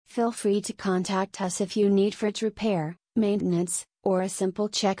Feel free to contact us if you need fridge repair, maintenance, or a simple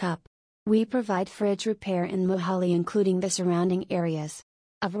checkup. We provide fridge repair in Mohali including the surrounding areas.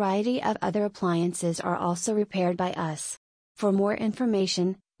 A variety of other appliances are also repaired by us. For more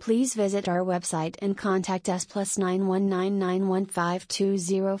information, please visit our website and contact us +919 915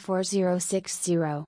 204060.